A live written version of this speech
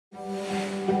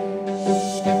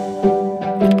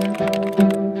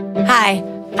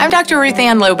I'm Dr. Ruth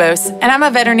Ann Lobos, and I'm a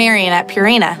veterinarian at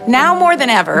Purina. Now more than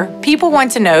ever, people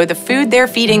want to know the food they're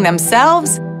feeding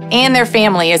themselves and their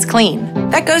family is clean.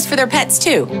 That goes for their pets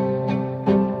too.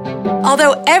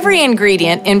 Although every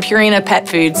ingredient in Purina pet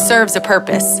food serves a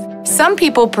purpose, some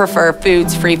people prefer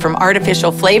foods free from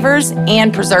artificial flavors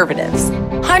and preservatives.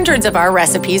 Hundreds of our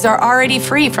recipes are already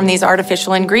free from these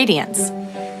artificial ingredients.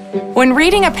 When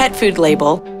reading a pet food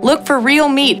label, look for real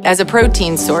meat as a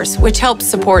protein source, which helps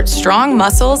support strong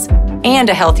muscles and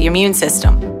a healthy immune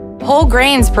system. Whole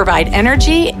grains provide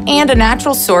energy and a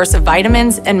natural source of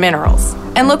vitamins and minerals.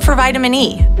 And look for vitamin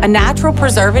E, a natural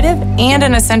preservative and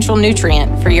an essential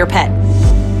nutrient for your pet.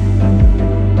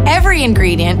 Every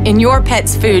ingredient in your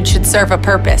pet's food should serve a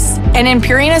purpose, and in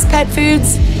Purina's pet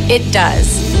foods, it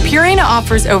does. Purina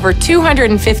offers over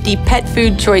 250 pet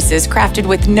food choices crafted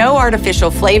with no artificial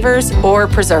flavors or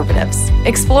preservatives.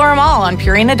 Explore them all on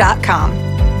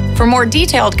Purina.com. For more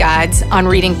detailed guides on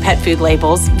reading pet food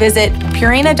labels, visit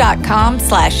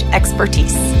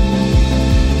Purina.com/expertise.